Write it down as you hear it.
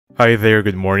Hi there,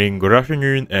 good morning, good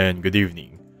afternoon, and good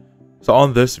evening. So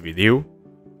on this video,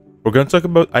 we're going to talk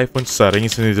about iPhone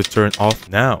settings you need to turn off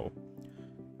now.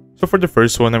 So for the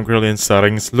first one, I'm currently in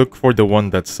settings. Look for the one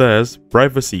that says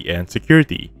privacy and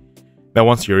security. Now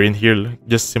once you're in here,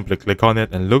 just simply click on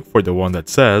it and look for the one that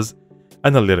says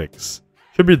analytics.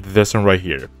 Should be this one right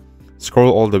here.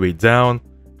 Scroll all the way down,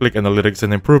 click analytics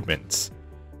and improvements.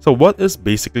 So what is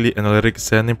basically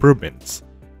analytics and improvements?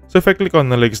 So if I click on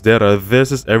analytics data,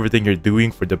 this is everything you're doing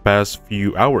for the past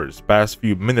few hours, past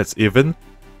few minutes even,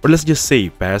 or let's just say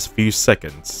past few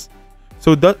seconds.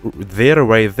 So that data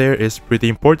right there is pretty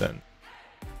important.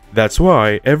 That's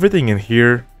why everything in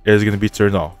here is going to be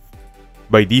turned off.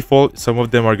 By default, some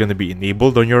of them are going to be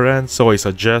enabled on your end, so I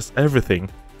suggest everything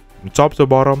from top to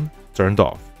bottom turned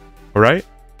off. Alright?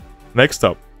 Next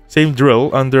up, same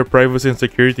drill, under privacy and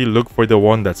security, look for the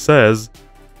one that says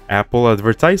Apple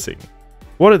advertising.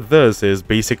 What it does is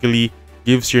basically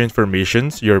gives you information,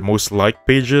 your most liked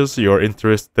pages, your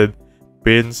interested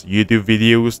pins, YouTube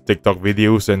videos, TikTok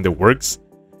videos, and the works,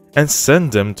 and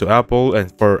send them to Apple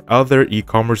and for other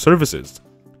e-commerce services.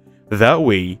 That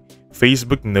way,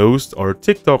 Facebook knows or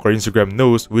TikTok or Instagram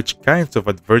knows which kinds of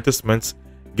advertisements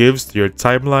gives to your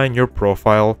timeline, your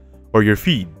profile, or your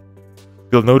feed.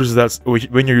 You'll notice that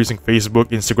when you're using Facebook,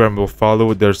 Instagram will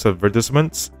follow their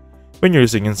advertisements. When you're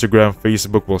using Instagram,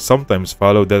 Facebook will sometimes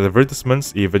follow the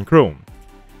advertisements, even Chrome.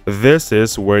 This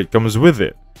is where it comes with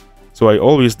it. So I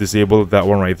always disable that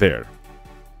one right there.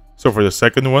 So for the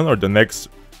second one, or the next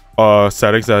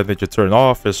settings that I need to turn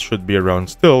off, is should be around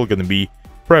still gonna be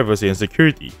privacy and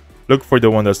security. Look for the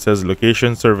one that says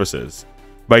location services.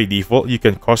 By default, you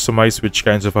can customize which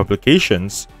kinds of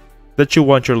applications that you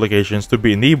want your locations to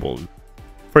be enabled.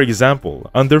 For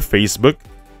example, under Facebook,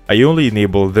 I only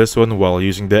enable this one while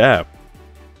using the app.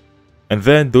 And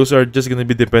then those are just going to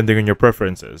be depending on your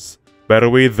preferences. By the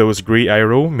way, those gray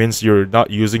arrow means you're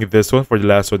not using this one for the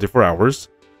last 24 hours.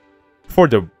 For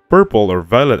the purple or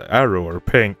violet arrow or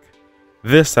pink,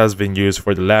 this has been used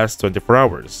for the last 24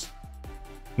 hours.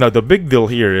 Now the big deal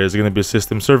here is going to be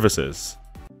system services.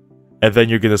 And then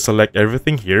you're going to select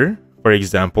everything here. For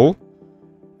example,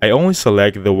 I only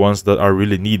select the ones that are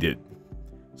really needed.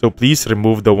 So please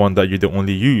remove the one that you don't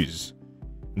only use.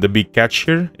 The big catch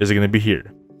here is going to be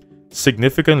here.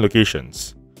 Significant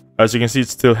locations. As you can see, it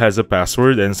still has a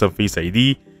password and some Face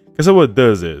ID. Because what it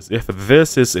does is, if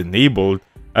this is enabled,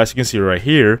 as you can see right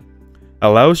here,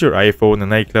 allows your iPhone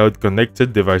and iCloud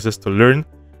connected devices to learn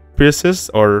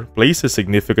places or places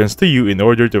significance to you in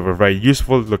order to provide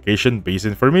useful location-based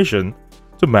information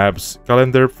to maps,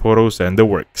 calendar, photos, and the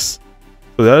works.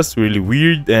 So that's really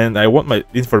weird, and I want my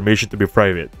information to be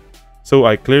private. So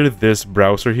I cleared this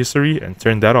browser history and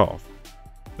turned that off.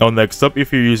 Now next up,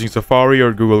 if you're using Safari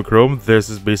or Google Chrome, this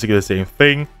is basically the same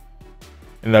thing.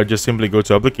 And now just simply go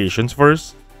to applications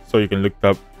first. So you can look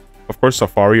up, of course,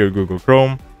 Safari or Google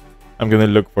Chrome. I'm going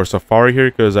to look for Safari here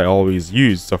because I always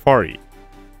use Safari.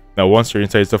 Now once you're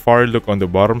inside Safari, look on the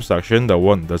bottom section, the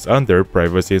one that's under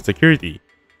privacy and security.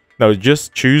 Now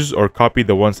just choose or copy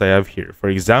the ones I have here. For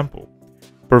example,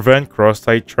 prevent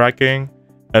cross-site tracking,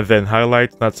 and then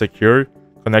highlight not secure,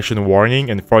 connection warning,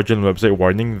 and fraudulent website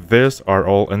warning. These are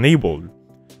all enabled.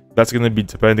 That's going to be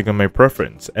depending on my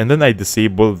preference. And then I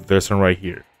disable this one right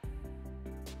here.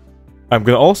 I'm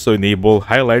going to also enable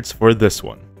highlights for this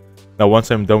one. Now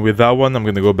once I'm done with that one, I'm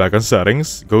going to go back on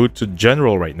settings, go to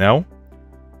general right now,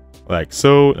 like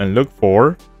so, and look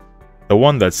for the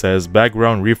one that says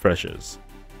background refreshes.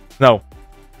 Now,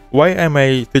 why am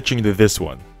I teaching you this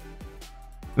one?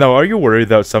 Now, are you worried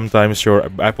that sometimes your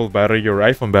Apple battery, your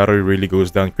iPhone battery really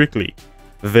goes down quickly?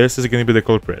 This is going to be the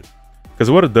culprit.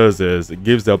 Because what it does is, it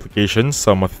gives the application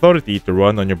some authority to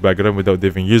run on your background without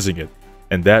even using it.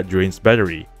 And that drains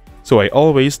battery. So I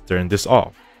always turn this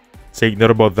off. Take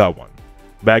note about that one.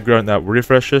 Background app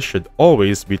refreshes should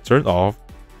always be turned off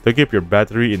to keep your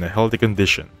battery in a healthy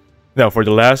condition. Now, for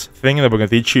the last thing that we're going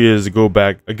to teach you is go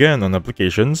back again on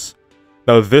applications.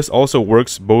 Now, this also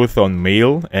works both on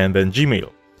Mail and then Gmail.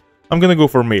 I'm going to go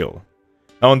for Mail.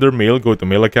 Now under Mail, go to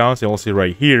Mail accounts and you'll see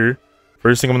right here.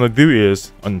 First thing I'm going to do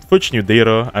is, on Push New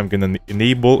Data, I'm going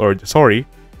to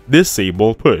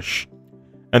disable Push.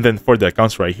 And then for the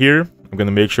accounts right here, I'm going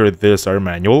to make sure these are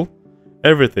manual.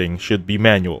 Everything should be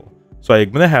manual. So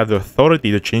I'm going to have the authority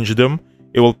to change them.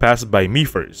 It will pass by me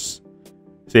first.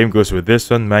 Same goes with this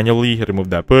one, manually remove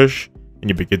that push, and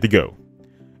you'll be good to go.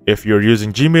 If you're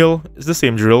using Gmail, it's the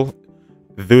same drill.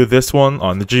 Do this one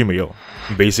on the Gmail.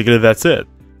 Basically, that's it.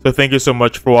 So thank you so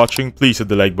much for watching. Please hit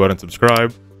the like button and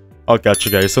subscribe. I'll catch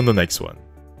you guys on the next one.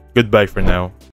 Goodbye for now.